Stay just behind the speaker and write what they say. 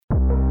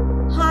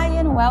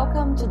and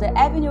welcome to the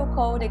Avenue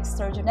Code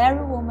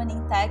Extraordinary Woman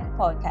in Tech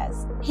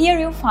podcast. Here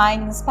you'll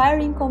find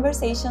inspiring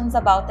conversations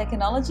about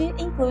technology,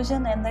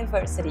 inclusion, and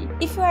diversity.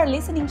 If you are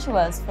listening to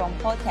us from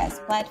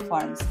podcast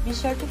platforms, be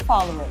sure to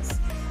follow us.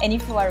 And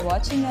if you are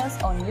watching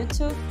us on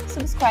YouTube,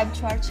 subscribe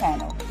to our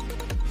channel.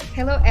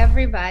 Hello,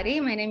 everybody.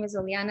 My name is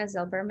Oliana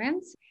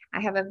Zilbermans.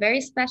 I have a very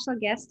special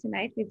guest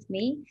tonight with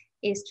me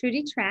is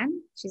Trudy Tran.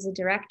 She's a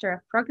director of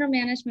program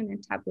management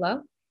in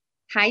Tableau.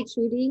 Hi,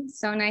 Trudy.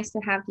 So nice to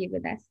have you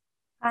with us.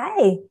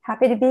 Hi,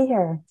 happy to be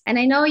here. And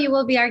I know you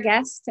will be our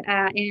guest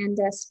and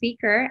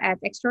speaker at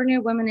Extraordinary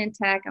Women in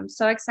Tech. I'm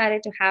so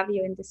excited to have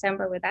you in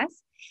December with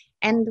us.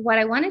 And what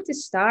I wanted to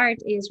start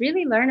is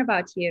really learn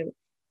about you.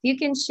 You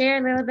can share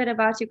a little bit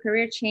about your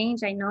career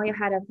change. I know you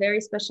had a very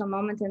special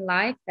moment in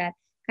life that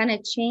kind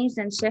of changed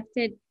and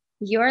shifted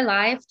your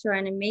life to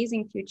an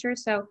amazing future.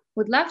 So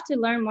would love to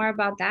learn more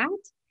about that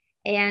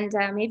and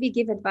maybe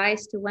give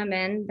advice to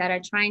women that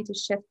are trying to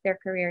shift their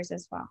careers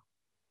as well.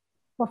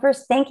 Well,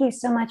 first, thank you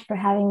so much for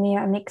having me.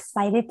 I'm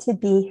excited to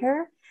be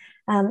here.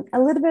 A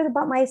little bit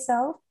about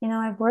myself.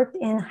 I've worked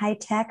in high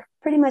tech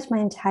pretty much my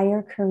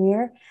entire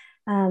career.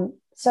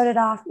 Started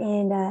off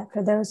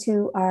for those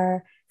who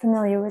are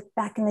familiar with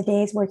back in the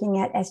days, working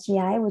at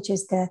SGI, which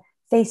is the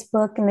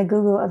Facebook and the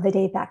Google of the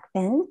day back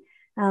then.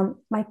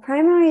 My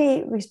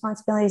primary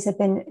responsibilities have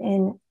been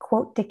in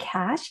quote to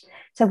cash.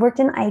 So I've worked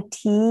in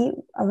IT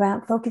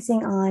around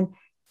focusing on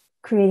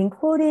creating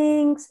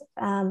quotings,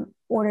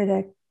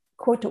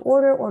 quote to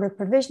order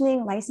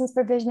provisioning, license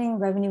provisioning,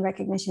 revenue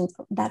recognition,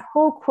 that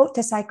whole quote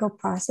to cycle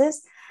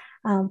process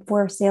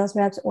for sales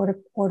reps,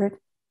 order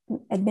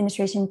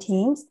administration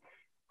teams.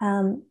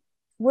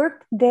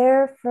 Worked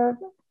there for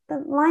the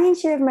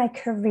lion's share of my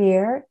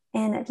career.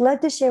 And I'd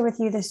love to share with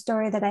you the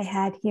story that I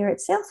had here at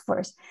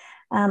Salesforce.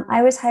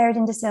 I was hired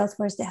into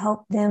Salesforce to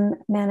help them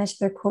manage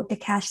their quote to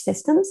cash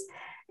systems.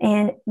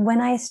 And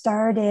when I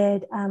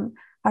started,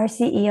 our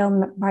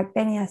CEO, Mark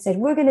Benioff, said,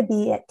 we're going to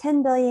be at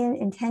 10 billion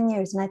in 10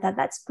 years. And I thought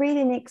that's great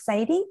and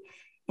exciting.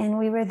 And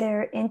we were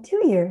there in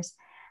 2 years.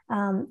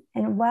 And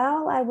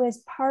while I was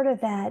part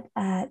of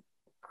that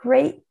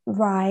great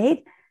ride,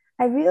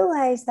 I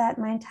realized that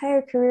my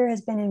entire career has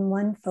been in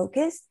one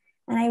focus,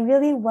 and I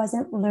really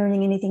wasn't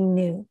learning anything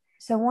new.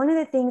 So one of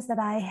the things that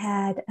I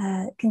had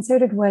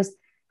considered was,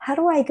 how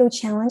do I go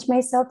challenge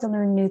myself to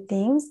learn new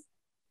things?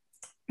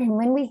 And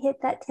when we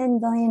hit that 10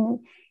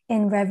 billion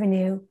in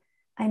revenue,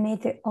 I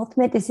made the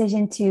ultimate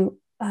decision to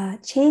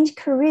change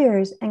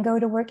careers and go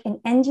to work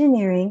in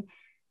engineering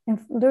and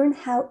learn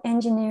how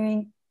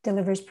engineering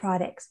delivers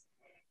products.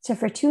 So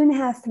for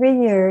 2.5,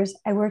 3 years,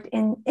 I worked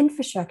in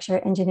infrastructure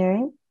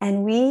engineering,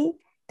 and we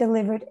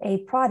delivered a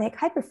product,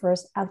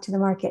 Hyperforce, out to the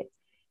market.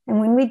 And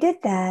when we did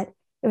that,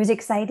 it was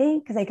exciting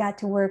because I got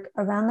to work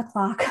around the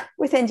clock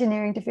with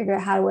engineering to figure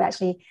out how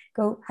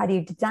do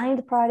you design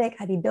the product,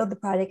 how do you build the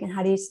product, and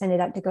how do you send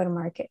it out to go to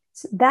market.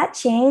 So that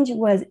change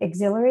was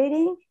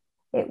exhilarating,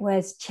 it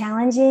was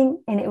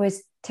challenging, and it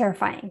was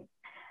terrifying.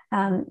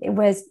 It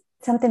was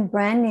something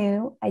brand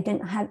new. I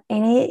didn't have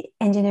any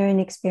engineering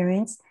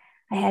experience.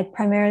 I had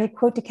primarily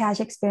quote to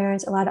cash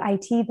experience, a lot of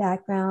IT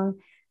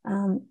background,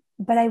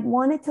 but I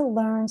wanted to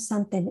learn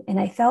something. And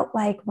I felt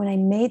like when I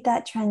made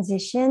that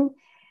transition,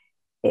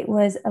 it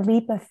was a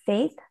leap of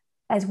faith,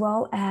 as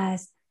well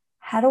as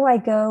how do I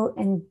go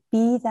and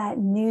be that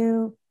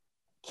new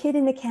kid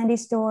in the candy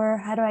store?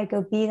 How do I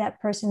go be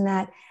that person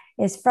that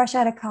is fresh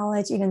out of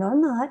college, even though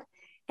I'm not,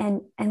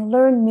 and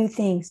learn new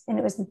things? And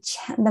it was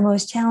the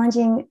most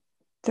challenging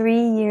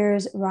 3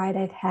 years ride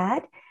I've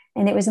had,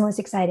 and it was the most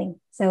exciting.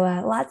 So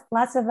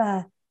lots of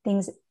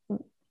things,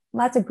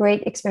 lots of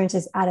great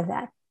experiences out of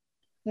that.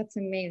 That's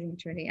amazing,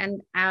 Trudy.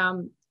 And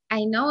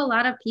I know a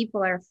lot of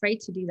people are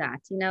afraid to do that.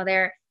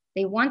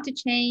 They want to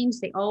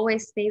change. They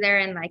always stay there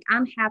and like,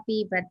 I'm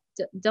happy, but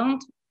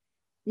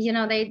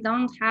they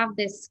don't have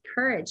this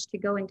courage to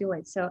go and do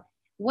it. So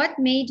what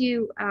made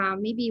you,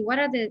 what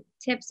are the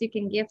tips you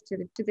can give to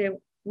the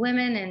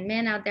women and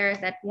men out there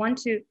that want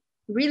to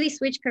really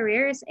switch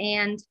careers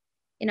and,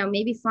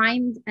 maybe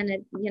find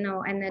an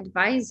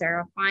advisor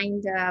or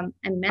find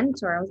a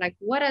mentor? Like,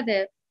 what are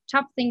the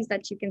top things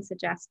that you can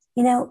suggest?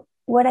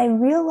 What I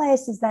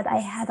realized is that I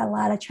had a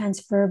lot of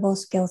transferable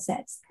skill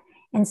sets.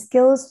 And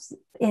skills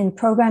in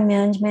program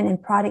management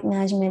and product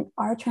management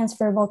are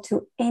transferable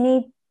to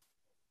any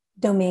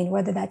domain,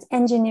 whether that's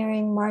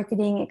engineering,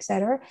 marketing, et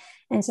cetera.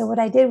 And so what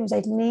I did was I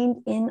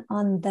leaned in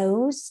on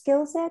those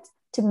skill sets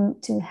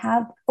to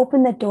have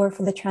open the door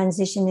for the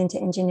transition into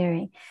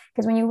engineering.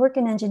 Because when you work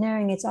in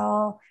engineering, it's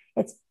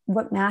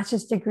what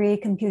master's degree,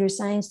 computer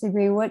science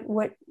degree,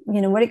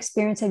 what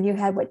experience have you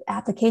had, what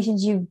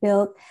applications you've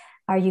built,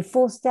 are you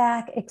full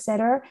stack, et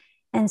cetera.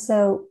 And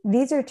so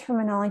these are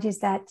terminologies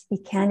that, to be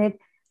candid,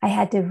 I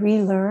had to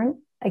relearn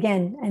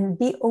again and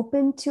be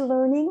open to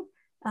learning.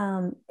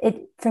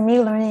 For me,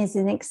 learning is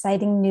an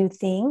exciting new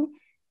thing.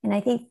 And I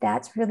think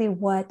that's really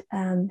what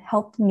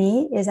helped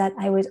me, is that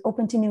I was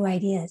open to new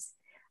ideas.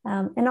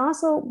 And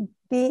also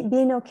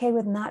being okay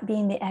with not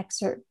being the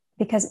expert,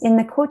 because in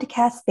the quote to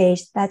cash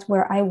space, that's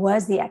where I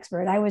was the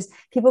expert.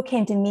 People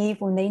came to me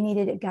when they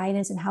needed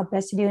guidance and how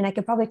best to do, and I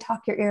could probably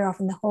talk your ear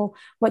off in the whole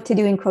what to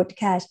do in quote to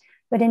cash.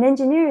 But in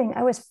engineering,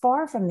 I was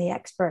far from the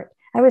expert.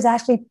 I was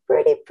actually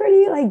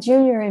pretty like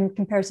junior in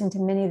comparison to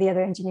many of the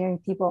other engineering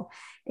people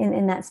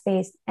in that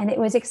space. And it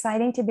was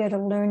exciting to be able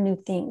to learn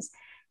new things.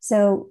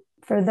 So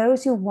for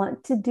those who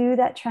want to do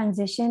that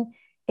transition,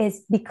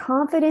 is be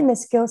confident in the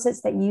skill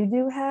sets that you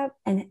do have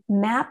and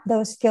map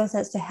those skill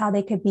sets to how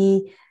they could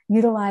be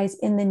utilized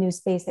in the new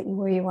space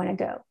where you want to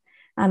go.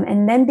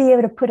 And then be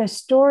able to put a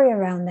story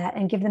around that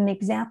and give them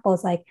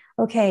examples like,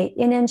 okay,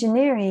 in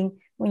engineering,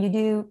 when you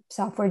do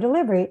software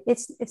delivery,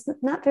 it's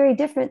not very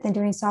different than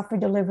doing software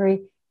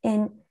delivery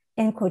in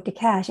quote to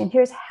cash. And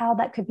here's how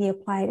that could be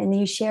applied. And then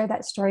you share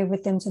that story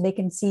with them so they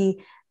can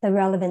see the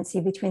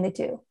relevancy between the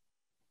two.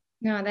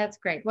 No, that's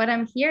great. What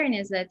I'm hearing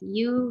is that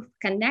you've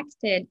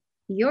connected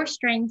your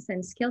strengths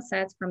and skill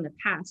sets from the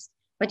past,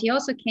 but you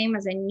also came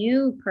as a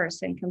new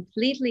person,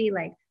 completely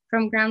like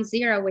from ground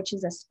zero, which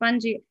is a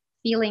spongy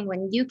feeling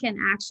when you can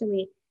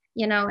actually,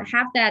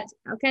 have that,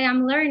 okay,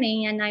 I'm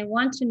learning and I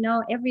want to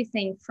know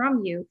everything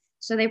from you.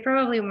 So they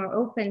probably are more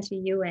open to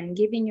you and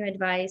giving you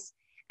advice.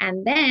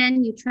 And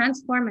then you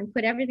transform and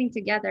put everything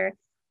together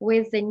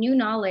with the new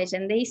knowledge,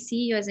 and they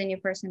see you as a new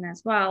person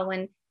as well.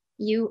 When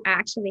you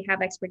actually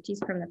have expertise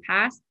from the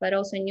past, but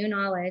also new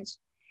knowledge,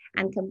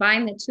 and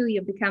combine the two,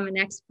 you become an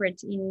expert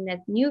in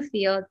that new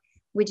field,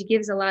 which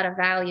gives a lot of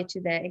value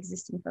to the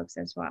existing folks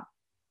as well.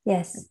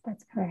 Yes,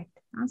 that's correct.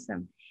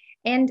 Awesome.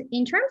 And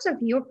in terms of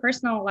your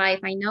personal life,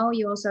 I know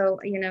you also,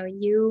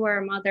 you are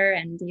a mother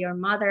and your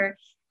mother.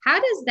 How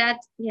does that,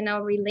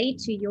 relate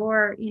to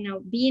your,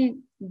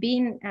 being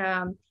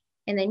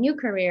in a new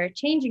career,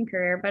 changing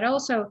career, but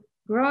also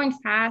growing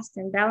fast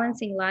and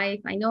balancing life?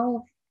 I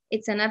know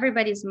it's on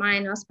everybody's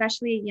mind,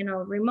 especially,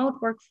 remote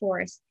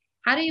workforce.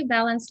 How do you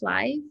balance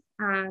life,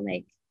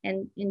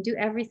 and do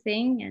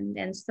everything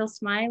and still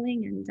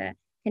smiling and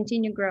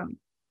continue growing?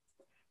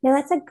 Yeah,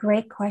 that's a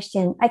great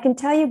question. I can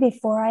tell you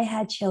before I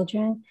had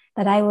children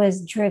that I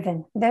was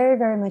driven, very,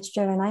 very much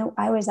driven.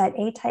 I was that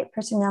A-type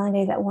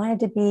personality that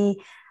wanted to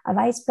be a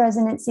vice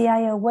president,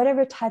 CIO,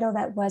 whatever title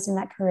that was in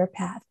that career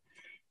path.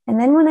 And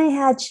then when I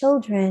had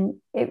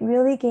children, it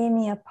really gave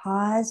me a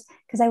pause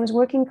because I was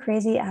working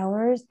crazy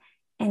hours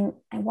and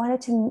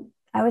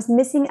I was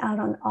missing out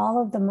on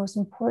all of the most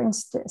important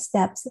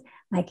steps,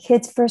 my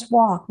kids' first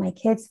walk, my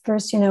kids'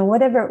 first,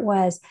 whatever it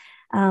was.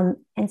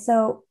 And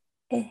so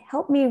it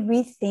helped me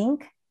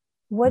rethink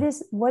what is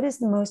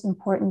the most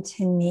important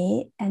to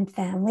me and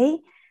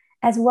family,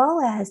 as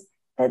well as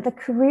that the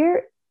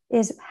career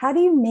is how do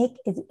you make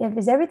it,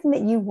 is everything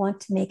that you want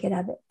to make it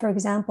of it. For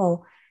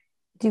example,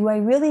 do I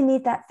really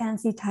need that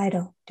fancy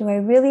title? Do I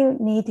really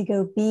need to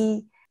go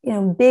be,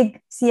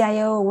 big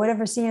CIO or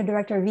whatever, senior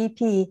director or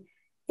VP,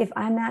 if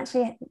I'm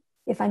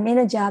in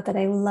a job that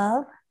I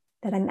love,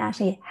 that I'm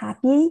actually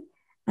happy,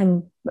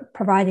 I'm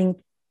providing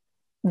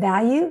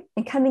value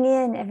and coming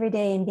in every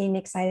day and being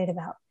excited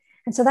about.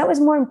 And so that was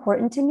more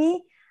important to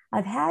me.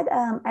 I've had,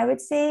 I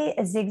would say,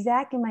 a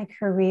zigzag in my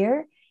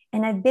career,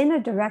 and I've been a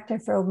director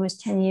for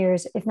almost 10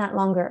 years, if not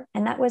longer.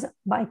 And that was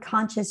by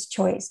conscious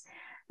choice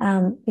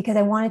because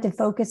I wanted to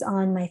focus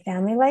on my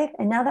family life.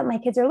 And now that my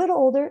kids are a little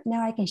older,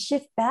 now I can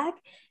shift back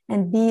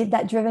and be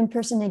that driven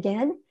person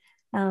again.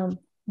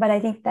 But I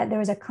think that there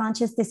was a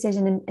conscious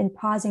decision in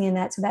pausing in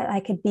that so that I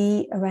could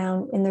be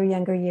around in their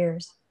younger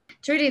years.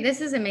 Trudy,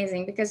 this is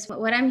amazing because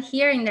what I'm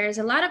hearing, there's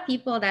a lot of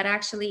people that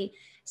actually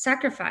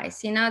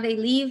sacrifice, they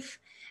leave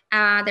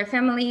their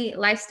family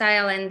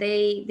lifestyle and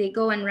they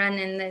go and run.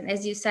 And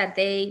as you said,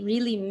 they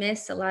really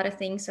miss a lot of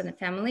things in the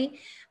family.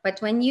 But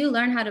when you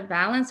learn how to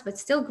balance, but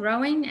still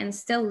growing and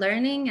still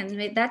learning,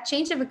 and that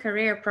change of a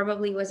career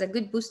probably was a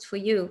good boost for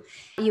you.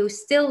 You're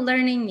still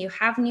learning, you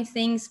have new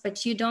things,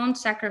 but you don't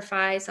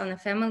sacrifice on a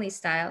family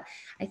style.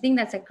 I think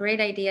that's a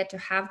great idea to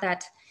have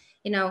that,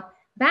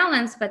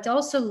 balance, but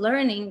also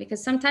learning,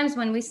 because sometimes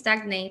when we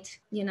stagnate,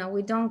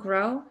 we don't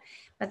grow.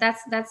 But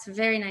that's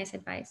very nice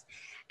advice.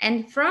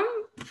 And from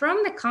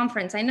the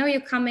conference, I know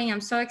you're coming.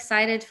 I'm so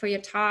excited for your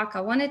talk.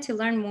 I wanted to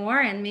learn more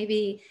and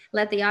maybe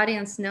let the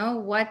audience know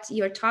what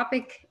your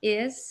topic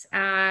is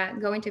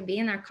going to be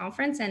in our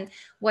conference and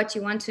what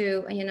you want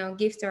to,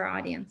 give to our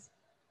audience.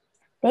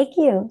 Thank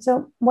you.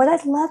 So what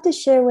I'd love to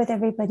share with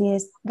everybody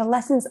is the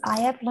lessons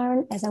I have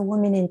learned as a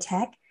woman in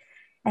tech.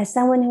 As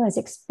someone who has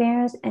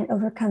experienced and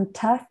overcome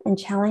tough and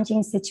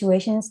challenging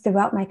situations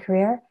throughout my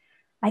career,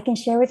 I can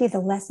share with you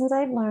the lessons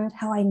I've learned,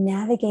 how I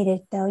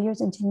navigated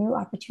failures into new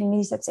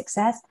opportunities of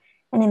success,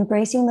 and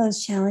embracing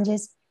those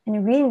challenges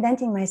and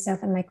reinventing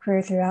myself and my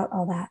career throughout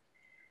all that.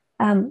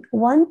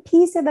 One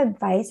piece of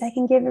advice I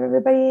can give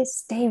everybody is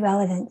stay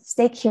relevant,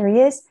 stay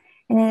curious,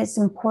 and it's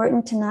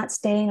important to not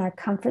stay in our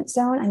comfort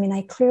zone. I mean,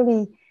 I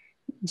clearly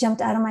jumped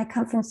out of my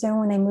comfort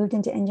zone when I moved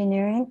into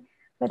engineering,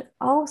 but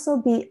also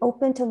be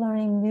open to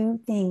learning new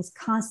things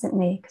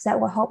constantly, because that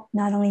will help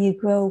not only you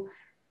grow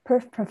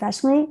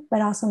professionally,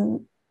 but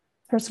also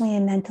personally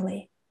and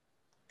mentally.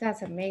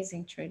 That's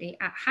amazing, Trudy.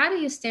 How do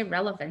you stay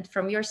relevant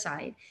from your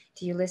side?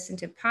 Do you listen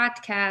to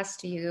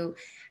podcasts? Do you,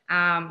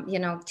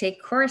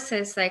 take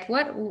courses? Like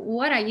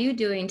what are you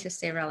doing to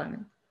stay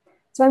relevant?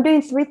 So I'm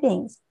doing three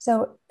things.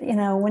 So,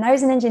 when I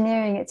was in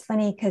engineering, it's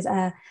funny because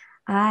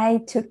I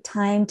took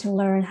time to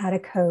learn how to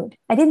code.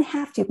 I didn't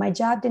have to, my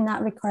job did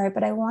not require it,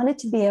 but I wanted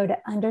to be able to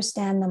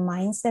understand the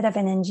mindset of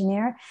an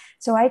engineer.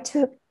 So I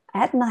took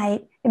at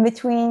night in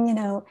between,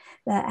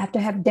 after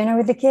I have dinner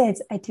with the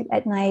kids, I took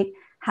at night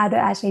how to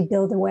actually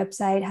build a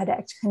website, how to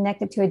actually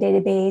connect it to a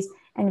database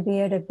and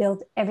be able to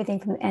build everything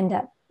from the end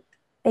up.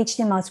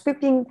 HTML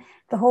scripting,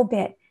 the whole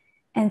bit.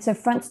 And so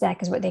front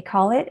stack is what they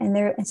call it.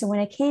 And so when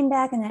I came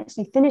back and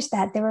actually finished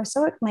that,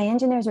 my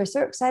engineers were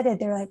so excited.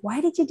 They're like,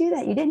 why did you do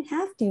that? You didn't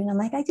have to. And I'm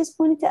like, I just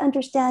wanted to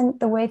understand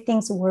the way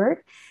things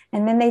work.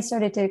 And then they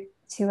started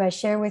to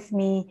share with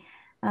me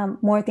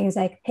more things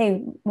like,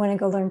 hey, want to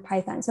go learn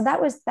Python. So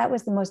that was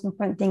the most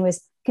important thing,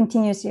 was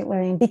continuously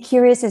learning. Be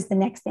curious is the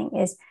next thing.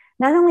 Is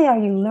not only are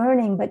you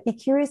learning, but be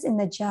curious in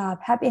the job,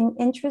 have an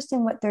interest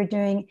in what they're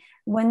doing.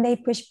 When they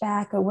push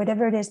back or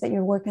whatever it is that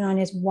you're working on,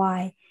 is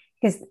why.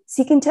 Because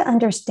seeking to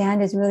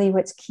understand is really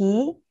what's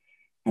key.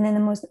 And then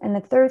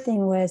the third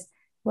thing was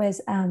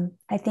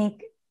I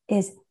think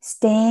is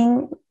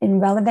staying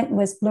relevant,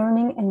 was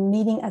learning and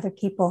meeting other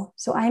people.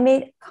 So I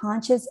made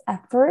conscious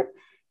effort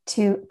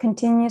to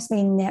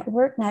continuously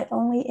network, not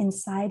only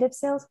inside of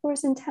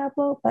Salesforce and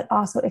Tableau, but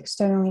also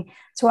externally.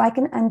 So I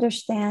can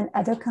understand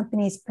other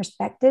companies'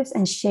 perspectives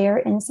and share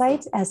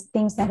insights as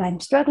things that I'm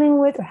struggling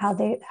with or how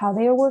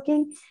they are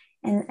working.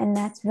 And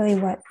that's really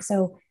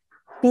so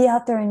be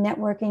out there and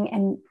networking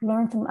and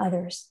learn from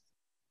others.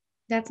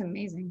 That's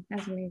amazing.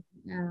 That's amazing.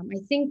 I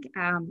think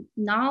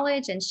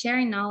knowledge and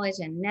sharing knowledge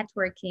and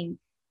networking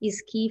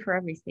is key for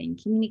everything.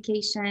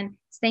 Communication,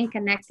 staying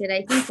connected.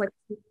 I think what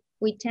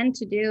we tend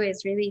to do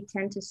is really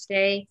tend to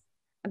stay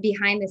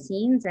behind the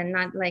scenes and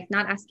not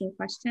asking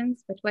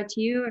questions. But what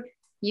you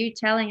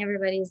telling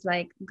everybody is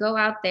like, go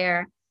out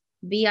there,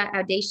 be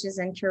audacious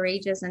and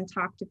courageous and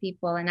talk to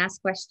people and ask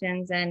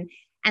questions and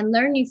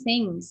learn new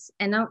things.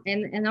 And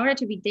in order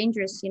to be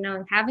dangerous,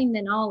 having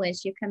the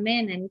knowledge, you come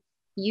in and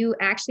you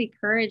actually,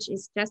 courage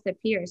is just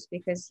appears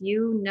because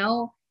you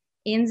know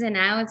ins and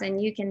outs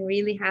and you can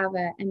really have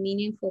a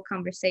meaningful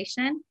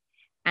conversation.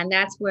 And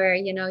that's where,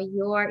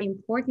 your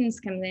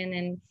importance comes in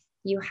and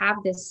you have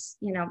this,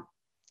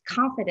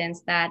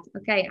 confidence that,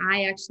 okay,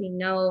 I actually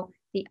know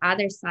the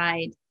other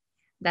side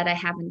that I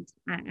haven't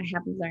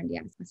learned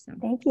yet. So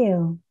thank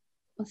you.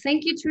 Well,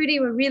 thank you, Trudy.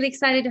 We're really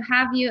excited to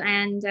have you.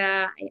 And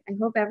I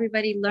hope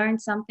everybody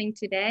learned something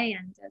today.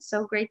 And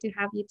so great to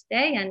have you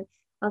today. And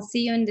I'll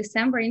see you in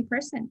December in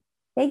person.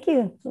 Thank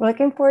you.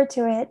 Looking forward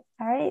to it.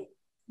 All right.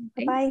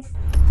 Bye-bye.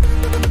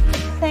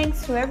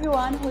 Thanks to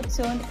everyone who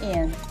tuned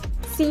in.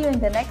 See you in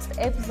the next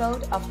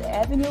episode of the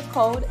Avenue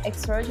Code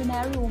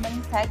Extraordinary Woman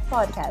in Tech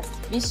podcast.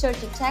 Be sure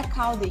to check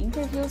out the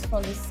interviews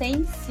from the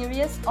same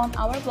series on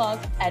our blog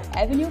at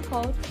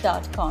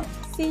avenuecode.com.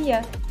 See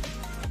ya!